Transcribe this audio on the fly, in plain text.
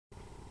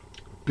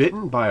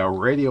Bitten by a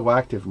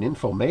radioactive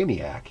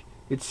nymphomaniac,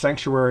 it's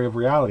Sanctuary of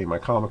Reality, my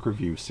comic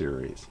review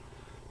series.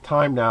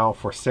 Time now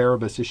for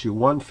Cerebus issue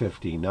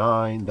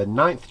 159, the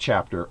 9th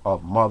chapter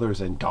of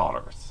Mothers and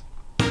Daughters.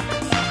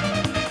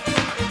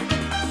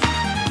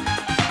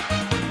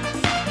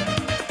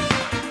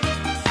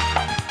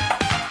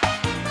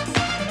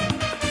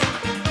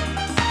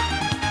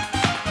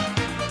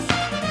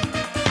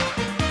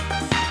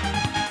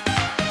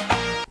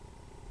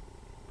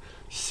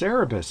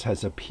 Cerebus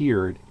has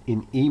appeared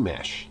in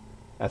Emesh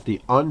at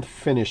the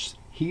unfinished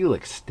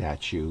Helix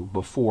statue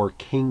before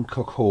King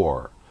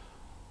Kokor,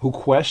 who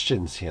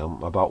questions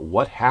him about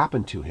what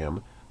happened to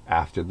him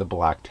after the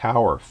Black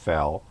Tower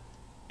fell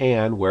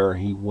and where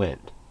he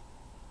went.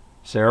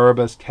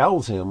 Cerebus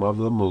tells him of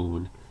the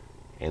moon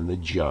and the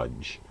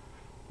judge,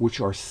 which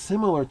are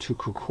similar to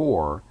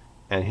Kokor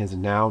and his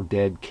now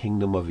dead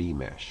kingdom of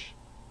Emesh.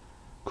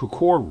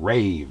 Kokor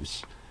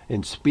raves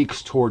and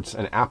speaks towards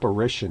an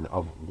apparition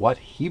of what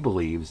he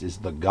believes is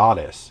the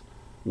goddess,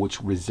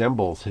 which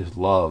resembles his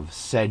love,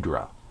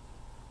 Cedra,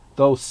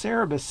 though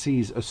Cerebus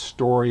sees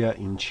Astoria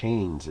in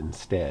chains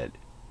instead.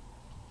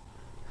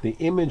 The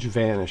image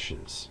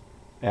vanishes,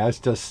 as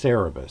does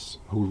Cerebus,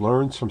 who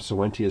learns from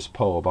Suentius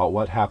Poe about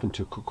what happened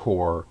to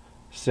Kokor,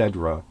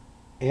 Cedra,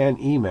 and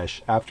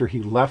Emesh after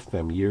he left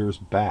them years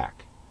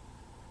back.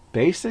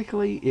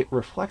 Basically, it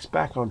reflects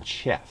back on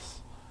chess,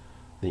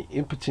 the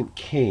impotent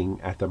king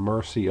at the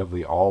mercy of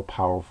the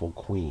all-powerful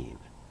queen.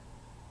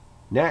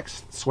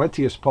 Next,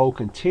 Suentius Poe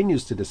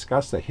continues to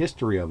discuss the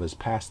history of his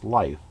past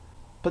life,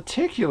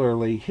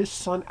 particularly his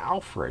son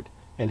Alfred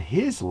and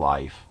his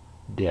life,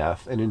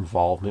 death, and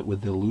involvement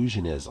with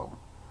illusionism.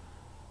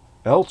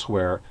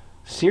 Elsewhere,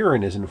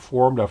 Siren is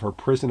informed of her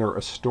prisoner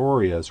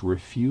Astoria's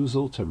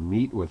refusal to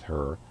meet with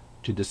her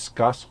to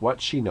discuss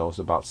what she knows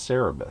about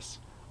Cerebus,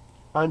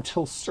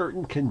 until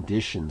certain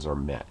conditions are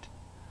met.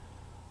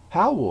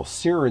 How will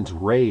Siren's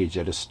rage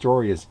at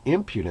Astoria's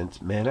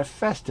impudence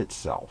manifest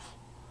itself?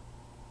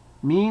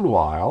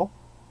 Meanwhile,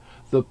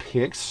 the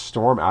Picts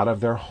storm out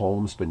of their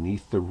homes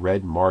beneath the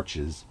red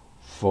marches,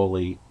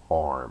 fully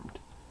armed.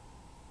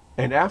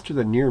 And after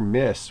the near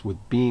miss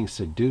with being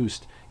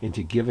seduced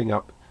into giving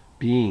up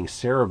being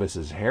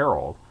Cerebus's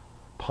herald,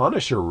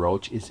 Punisher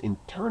Roach is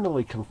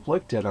internally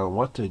conflicted on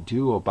what to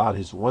do about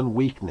his one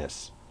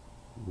weakness: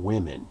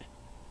 women.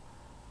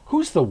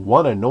 Who's the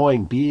one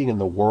annoying being in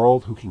the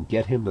world who can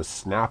get him to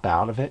snap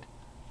out of it?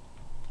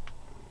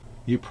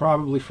 You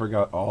probably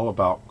forgot all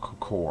about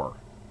Kokor.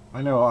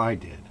 I know I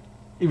did.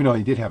 Even though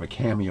he did have a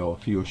cameo a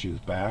few issues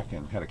back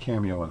and had a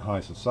cameo in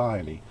High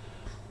Society,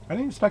 I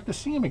didn't expect to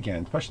see him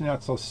again, especially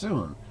not so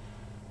soon.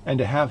 And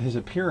to have his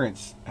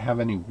appearance have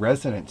any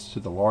resonance to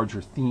the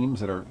larger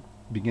themes that are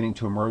beginning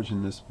to emerge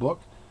in this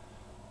book,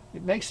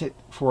 it makes it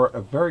for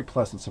a very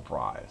pleasant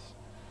surprise.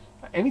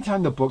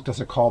 Anytime the book does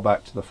a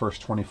callback to the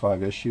first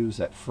 25 issues,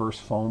 that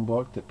first phone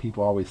book that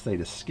people always say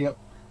to skip,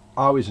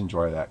 I always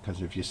enjoy that,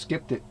 because if you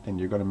skipped it, then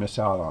you're going to miss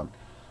out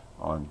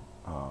on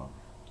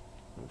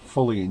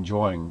fully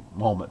enjoying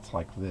moments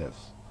like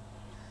this.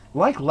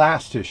 Like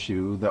last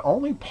issue, the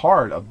only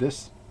part of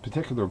this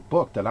particular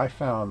book that I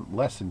found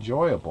less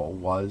enjoyable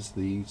was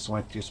the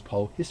Suentius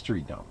Poe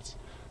history dumps.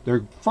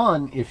 They're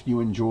fun if you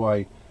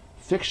enjoy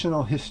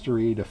fictional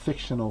history to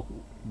fictional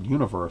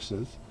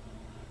universes,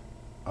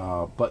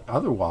 but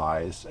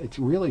otherwise it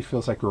really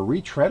feels like we're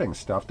retreading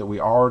stuff that we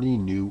already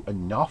knew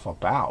enough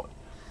about.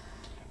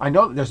 I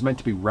know that there's meant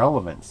to be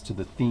relevance to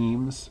the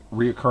themes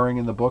reoccurring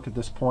in the book at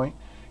this point,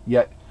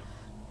 yet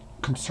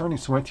concerning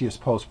Suentius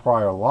Poe's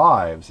prior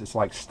lives, it's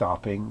like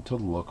stopping to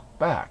look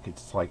back.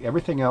 It's like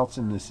everything else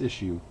in this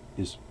issue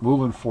is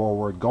moving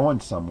forward, going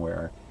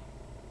somewhere,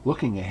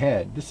 looking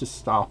ahead. This is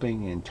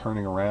stopping and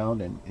turning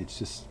around, and it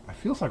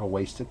feels like a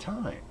waste of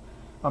time.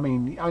 I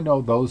mean, I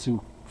know those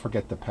who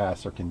forget the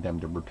past are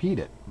condemned to repeat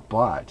it,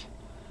 but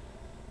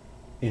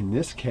in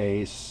this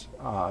case,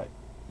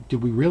 do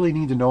we really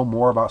need to know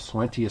more about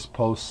Suentius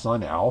Poe's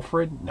son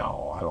Alfred?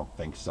 No, I don't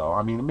think so.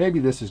 I mean, maybe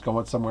this is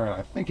going somewhere, and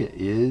I think it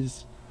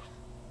is,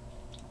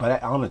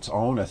 but on its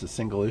own as a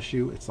single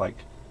issue, it's like,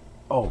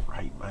 oh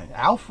right, man,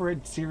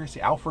 Alfred,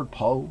 seriously, Alfred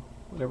Poe,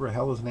 whatever the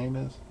hell his name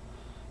is.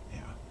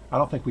 Yeah, I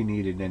don't think we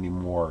needed any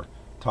more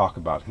talk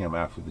about him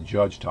after the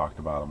judge talked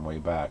about him way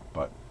back,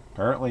 but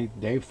apparently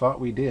Dave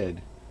thought we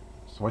did.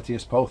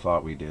 Suentius Poe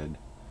thought we did.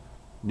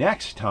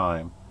 Next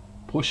time,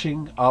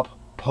 Pushing Up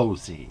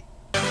Posey.